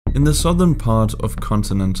In the southern part of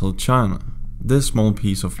continental China, this small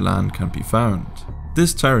piece of land can be found.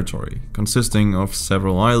 This territory, consisting of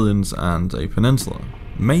several islands and a peninsula,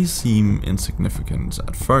 may seem insignificant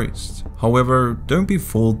at first. However, don't be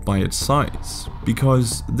fooled by its size,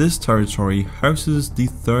 because this territory houses the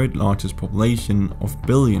third largest population of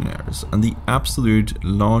billionaires and the absolute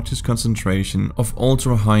largest concentration of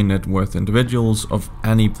ultra-high net worth individuals of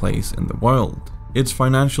any place in the world. Its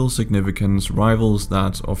financial significance rivals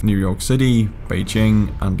that of New York City,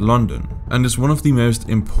 Beijing, and London, and is one of the most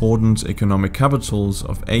important economic capitals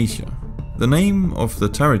of Asia. The name of the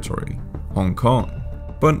territory, Hong Kong.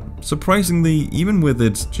 But surprisingly, even with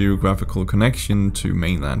its geographical connection to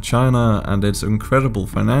mainland China and its incredible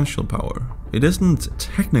financial power, it isn't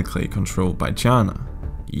technically controlled by China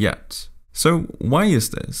yet. So why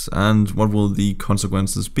is this, and what will the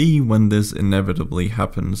consequences be when this inevitably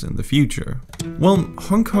happens in the future? Well,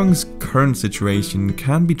 Hong Kong's current situation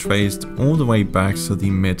can be traced all the way back to the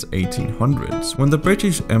mid-1800s, when the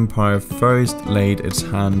British Empire first laid its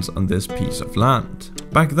hands on this piece of land.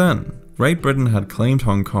 Back then, Great Britain had claimed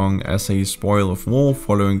Hong Kong as a spoil of war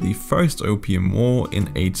following the First Opium War in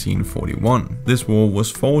 1841. This war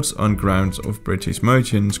was fought on grounds of British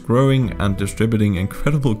merchants growing and distributing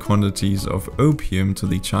incredible quantities of opium to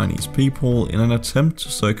the Chinese people in an attempt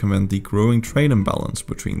to circumvent the growing trade imbalance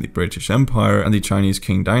between the British Empire and the Chinese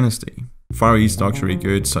Qing dynasty. Far East luxury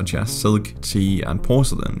goods such as silk, tea, and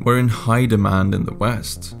porcelain were in high demand in the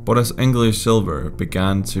West, but as English silver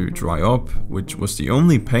began to dry up, which was the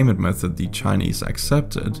only payment method the Chinese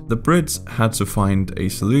accepted, the Brits had to find a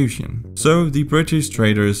solution. So the British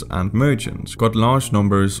traders and merchants got large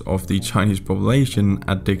numbers of the Chinese population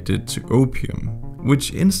addicted to opium,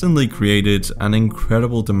 which instantly created an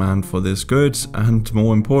incredible demand for this goods and,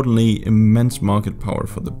 more importantly, immense market power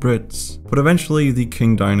for the Brits. But eventually the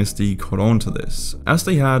Qing dynasty caught on to this, as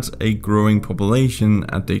they had a growing population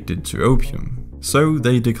addicted to opium. So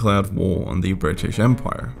they declared war on the British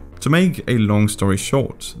Empire. To make a long story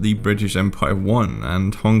short, the British Empire won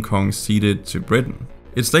and Hong Kong ceded to Britain.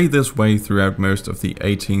 It stayed this way throughout most of the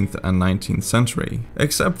 18th and 19th century,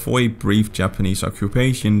 except for a brief Japanese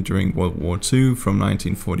occupation during World War II from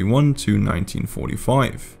 1941 to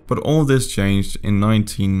 1945. But all this changed in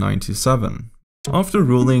 1997. After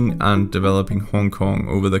ruling and developing Hong Kong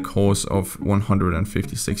over the course of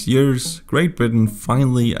 156 years, Great Britain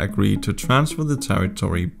finally agreed to transfer the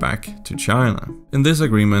territory back to China. In this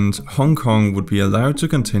agreement, Hong Kong would be allowed to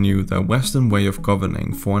continue their Western way of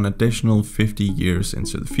governing for an additional 50 years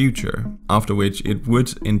into the future, after which it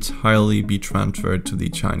would entirely be transferred to the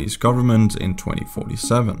Chinese government in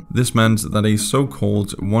 2047. This meant that a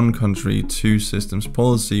so-called one country, two systems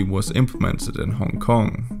policy was implemented in Hong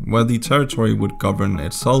Kong, where the territory would govern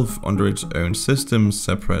itself under its own system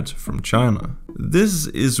separate from China. This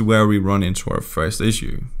is where we run into our first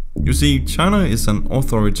issue. You see, China is an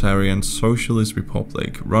authoritarian socialist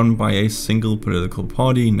republic run by a single political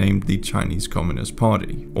party named the Chinese Communist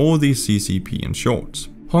Party, or the CCP in short.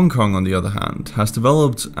 Hong Kong, on the other hand, has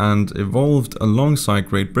developed and evolved alongside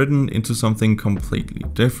Great Britain into something completely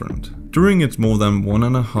different, during its more than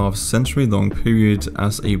 1.5 century long period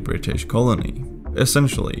as a British colony.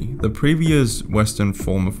 Essentially, the previous Western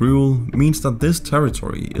form of rule means that this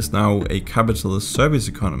territory is now a capitalist service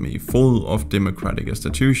economy full of democratic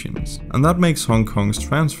institutions, and that makes Hong Kong's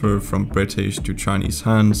transfer from British to Chinese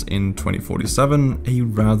hands in 2047 a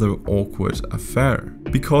rather awkward affair.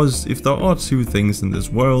 Because if there are two things in this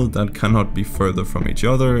world that cannot be further from each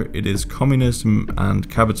other, it is communism and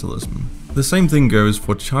capitalism. The same thing goes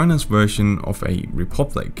for China's version of a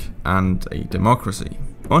republic and a democracy.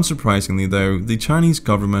 Unsurprisingly though, the Chinese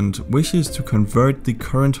government wishes to convert the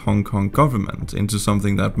current Hong Kong government into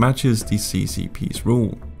something that matches the CCP's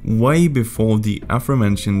rule, way before the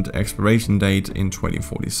aforementioned expiration date in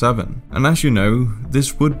 2047. And as you know,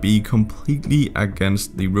 this would be completely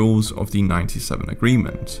against the rules of the 97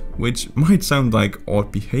 agreement, which might sound like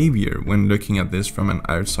odd behavior when looking at this from an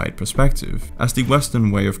outside perspective, as the Western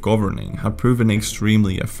way of governing had proven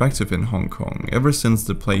extremely effective in Hong Kong ever since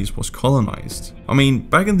the place was colonized. I mean,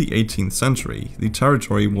 back in the 18th century, the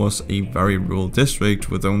territory was a very rural district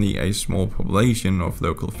with only a small population of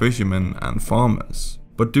local fishermen and farmers.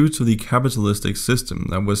 But due to the capitalistic system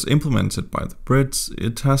that was implemented by the Brits,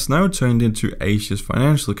 it has now turned into Asia's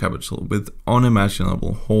financial capital with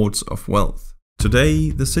unimaginable hordes of wealth. Today,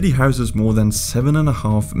 the city houses more than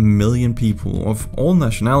 7.5 million people of all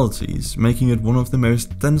nationalities, making it one of the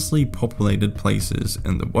most densely populated places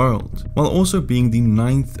in the world, while also being the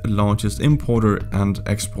 9th largest importer and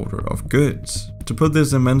exporter of goods. To put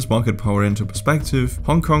this immense market power into perspective,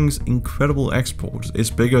 Hong Kong's incredible export is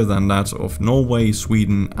bigger than that of Norway,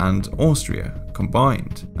 Sweden and Austria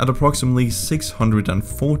combined, at approximately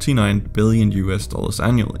 $649 billion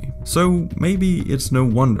annually. So maybe it's no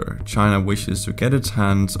wonder China wishes to get its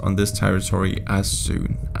hands on this territory as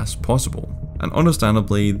soon as possible. And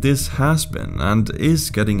understandably, this has been and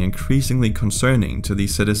is getting increasingly concerning to the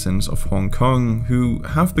citizens of Hong Kong, who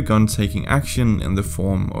have begun taking action in the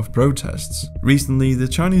form of protests. Recently, the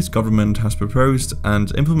Chinese government has proposed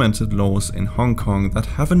and implemented laws in Hong Kong that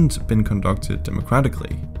haven't been conducted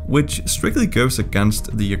democratically, which strictly goes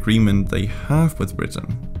against the agreement they have with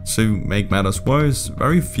Britain. To make matters worse,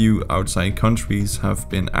 very few outside countries have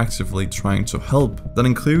been actively trying to help. That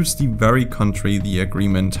includes the very country the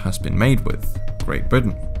agreement has been made with, Great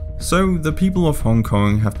Britain. So the people of Hong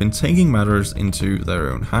Kong have been taking matters into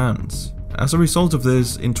their own hands. As a result of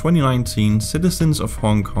this, in 2019, citizens of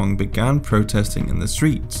Hong Kong began protesting in the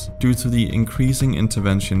streets due to the increasing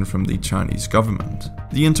intervention from the Chinese government.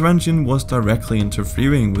 The intervention was directly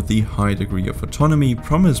interfering with the high degree of autonomy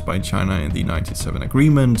promised by China in the 1997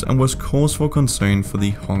 agreement and was cause for concern for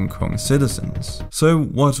the Hong Kong citizens. So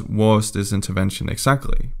what was this intervention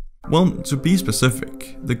exactly? Well, to be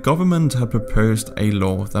specific, the government had proposed a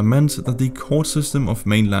law that meant that the court system of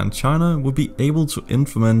mainland China would be able to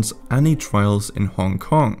implement any trials in Hong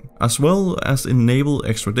Kong, as well as enable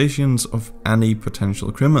extraditions of any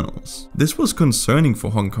potential criminals. This was concerning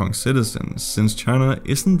for Hong Kong citizens, since China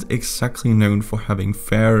isn't exactly known for having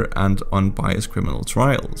fair and unbiased criminal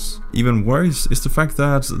trials. Even worse is the fact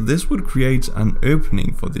that this would create an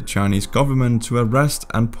opening for the Chinese government to arrest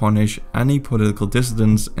and punish any political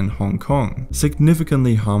dissidents in Hong Kong,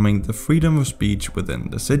 significantly harming the freedom of speech within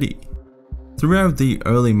the city. Throughout the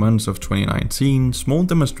early months of 2019, small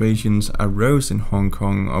demonstrations arose in Hong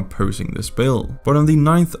Kong opposing this bill, but on the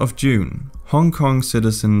 9th of June, Hong Kong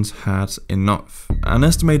citizens had enough. An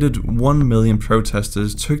estimated 1 million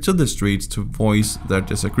protesters took to the streets to voice their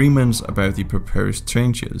disagreements about the proposed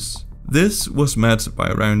changes. This was met by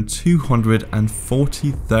around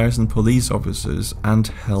 240,000 police officers and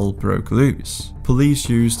hell broke loose. Police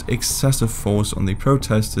used excessive force on the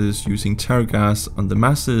protesters, using tear gas on the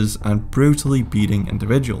masses and brutally beating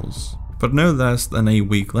individuals. But no less than a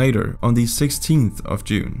week later, on the 16th of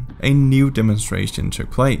June, a new demonstration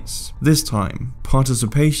took place. This time,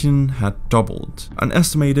 participation had doubled. An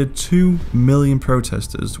estimated 2 million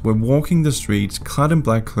protesters were walking the streets clad in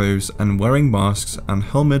black clothes and wearing masks and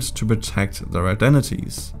helmets to protect their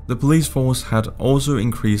identities. The police force had also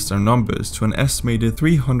increased their numbers to an estimated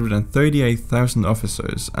 338,000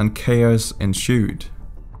 officers, and chaos ensued.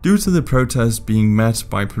 Due to the protests being met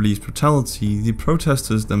by police brutality, the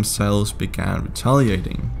protesters themselves began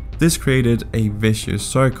retaliating. This created a vicious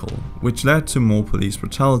circle, which led to more police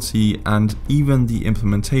brutality and even the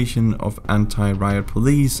implementation of anti-riot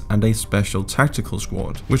police and a special tactical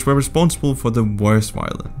squad, which were responsible for the worst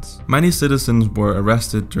violence. Many citizens were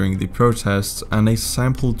arrested during the protests, and a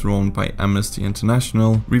sample drawn by Amnesty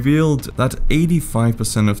International revealed that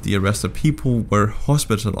 85% of the arrested people were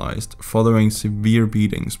hospitalized following severe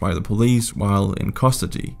beatings by the police while in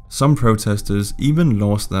custody. Some protesters even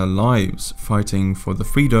lost their lives fighting for the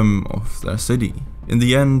freedom of their city. In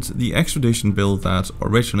the end, the extradition bill that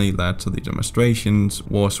originally led to the demonstrations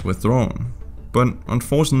was withdrawn. But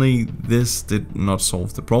unfortunately, this did not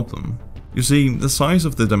solve the problem. You see, the size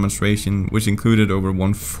of the demonstration, which included over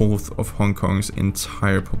 1/4 of Hong Kong's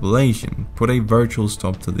entire population, put a virtual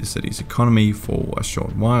stop to the city's economy for a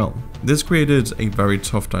short while. This created a very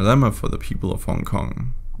tough dilemma for the people of Hong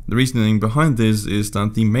Kong. The reasoning behind this is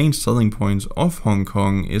that the main selling point of Hong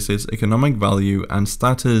Kong is its economic value and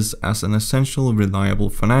status as an essential, reliable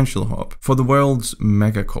financial hub for the world's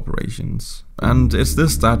mega corporations. And it's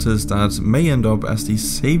this status that may end up as the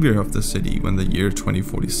savior of the city when the year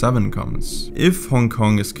 2047 comes. If Hong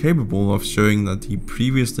Kong is capable of showing that the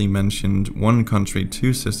previously mentioned one country,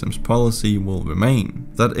 two systems policy will remain,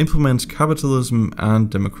 that implements capitalism and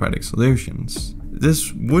democratic solutions.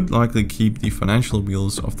 This would likely keep the financial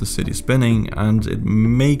wheels of the city spinning, and it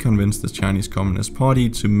may convince the Chinese Communist Party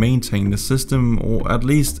to maintain the system, or at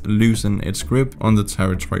least loosen its grip on the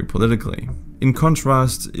territory politically. In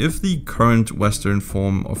contrast, if the current Western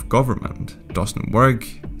form of government doesn't work,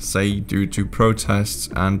 say due to protests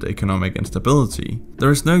and economic instability,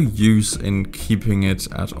 there is no use in keeping it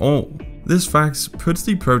at all. This fact puts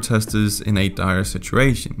the protesters in a dire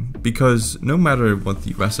situation, because no matter what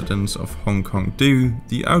the residents of Hong Kong do,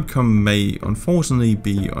 the outcome may unfortunately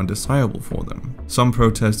be undesirable for them. Some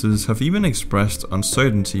protesters have even expressed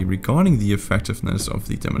uncertainty regarding the effectiveness of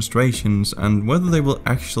the demonstrations and whether they will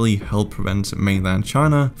actually help prevent mainland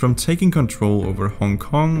China from taking control over Hong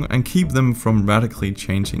Kong and keep them from radically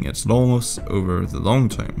changing its laws over the long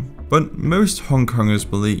term. But most Hong Kongers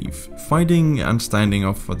believe fighting and standing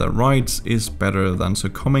up for their rights is better than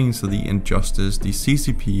succumbing to the injustice the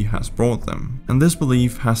CCP has brought them. And this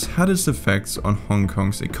belief has had its effects on Hong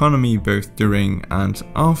Kong's economy both during and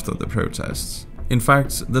after the protests. In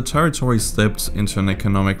fact, the territory slipped into an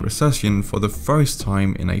economic recession for the first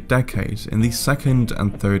time in a decade in the second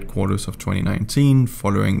and third quarters of 2019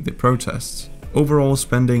 following the protests. Overall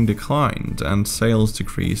spending declined and sales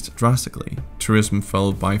decreased drastically. Tourism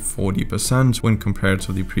fell by 40% when compared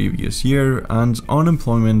to the previous year, and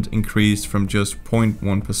unemployment increased from just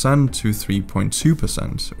 0.1% to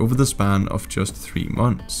 3.2% over the span of just 3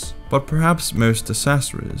 months. But perhaps most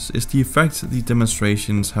disastrous is the effect the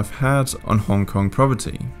demonstrations have had on Hong Kong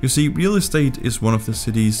property. You see, real estate is one of the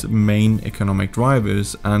city's main economic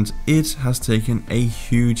drivers, and it has taken a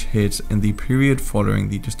huge hit in the period following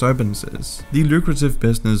the disturbances. The lucrative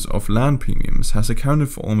business of land premiums has accounted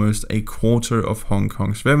for almost a quarter of Hong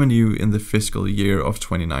Kong's revenue in the fiscal year of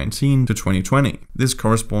 2019 to 2020. This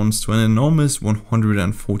corresponds to an enormous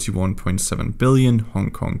 141.7 billion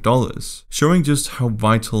Hong Kong dollars, showing just how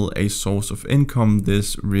vital a source of income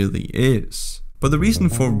this really is. But the reason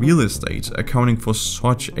for real estate accounting for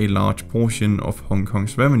such a large portion of Hong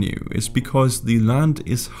Kong's revenue is because the land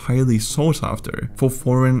is highly sought after for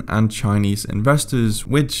foreign and Chinese investors,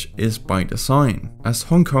 which is by design, as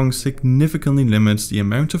Hong Kong significantly limits the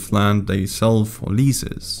amount of land they sell for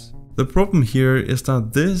leases. The problem here is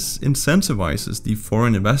that this incentivizes the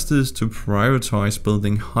foreign investors to prioritize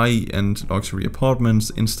building high-end luxury apartments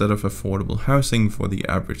instead of affordable housing for the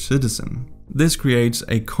average citizen. This creates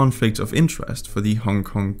a conflict of interest for the Hong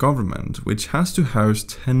Kong government, which has to house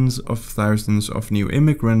tens of thousands of new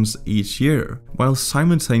immigrants each year, while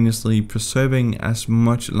simultaneously preserving as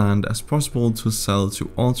much land as possible to sell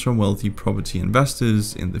to ultra-wealthy property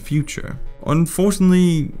investors in the future.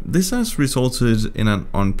 Unfortunately, this has resulted in an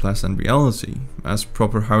unpleasant reality, as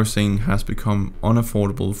proper housing has become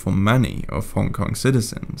unaffordable for many of Hong Kong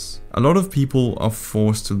citizens. A lot of people are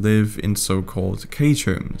forced to live in so-called cage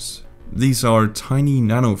homes. These are tiny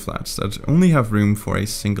nano flats that only have room for a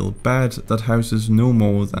single bed that houses no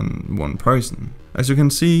more than one person. As you can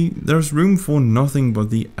see, there's room for nothing but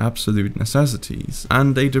the absolute necessities,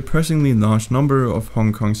 and a depressingly large number of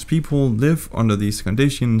Hong Kong's people live under these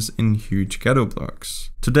conditions in huge ghetto blocks.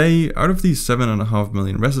 Today, out of the 7.5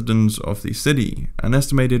 million residents of the city, an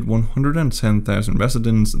estimated 110,000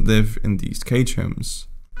 residents live in these cage homes.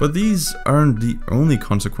 But these aren't the only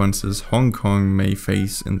consequences Hong Kong may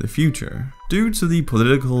face in the future. Due to the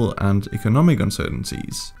political and economic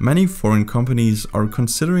uncertainties, many foreign companies are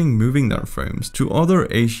considering moving their firms to other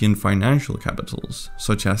Asian financial capitals,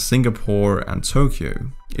 such as Singapore and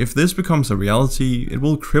Tokyo. If this becomes a reality, it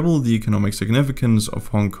will cripple the economic significance of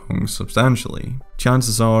Hong Kong substantially.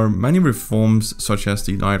 Chances are many reforms, such as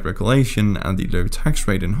the light regulation and the low tax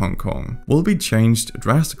rate in Hong Kong, will be changed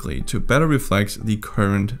drastically to better reflect the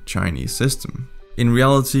current Chinese system. In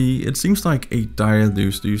reality, it seems like a dire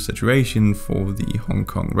lose-lose situation for the Hong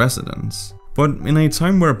Kong residents. But in a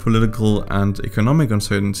time where political and economic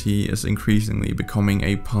uncertainty is increasingly becoming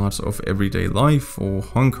a part of everyday life for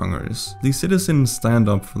Hong Kongers, the citizens stand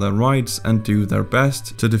up for their rights and do their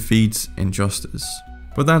best to defeat injustice.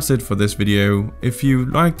 But that's it for this video. If you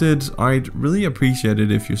liked it, I'd really appreciate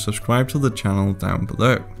it if you subscribe to the channel down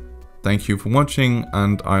below. Thank you for watching,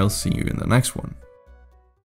 and I'll see you in the next one.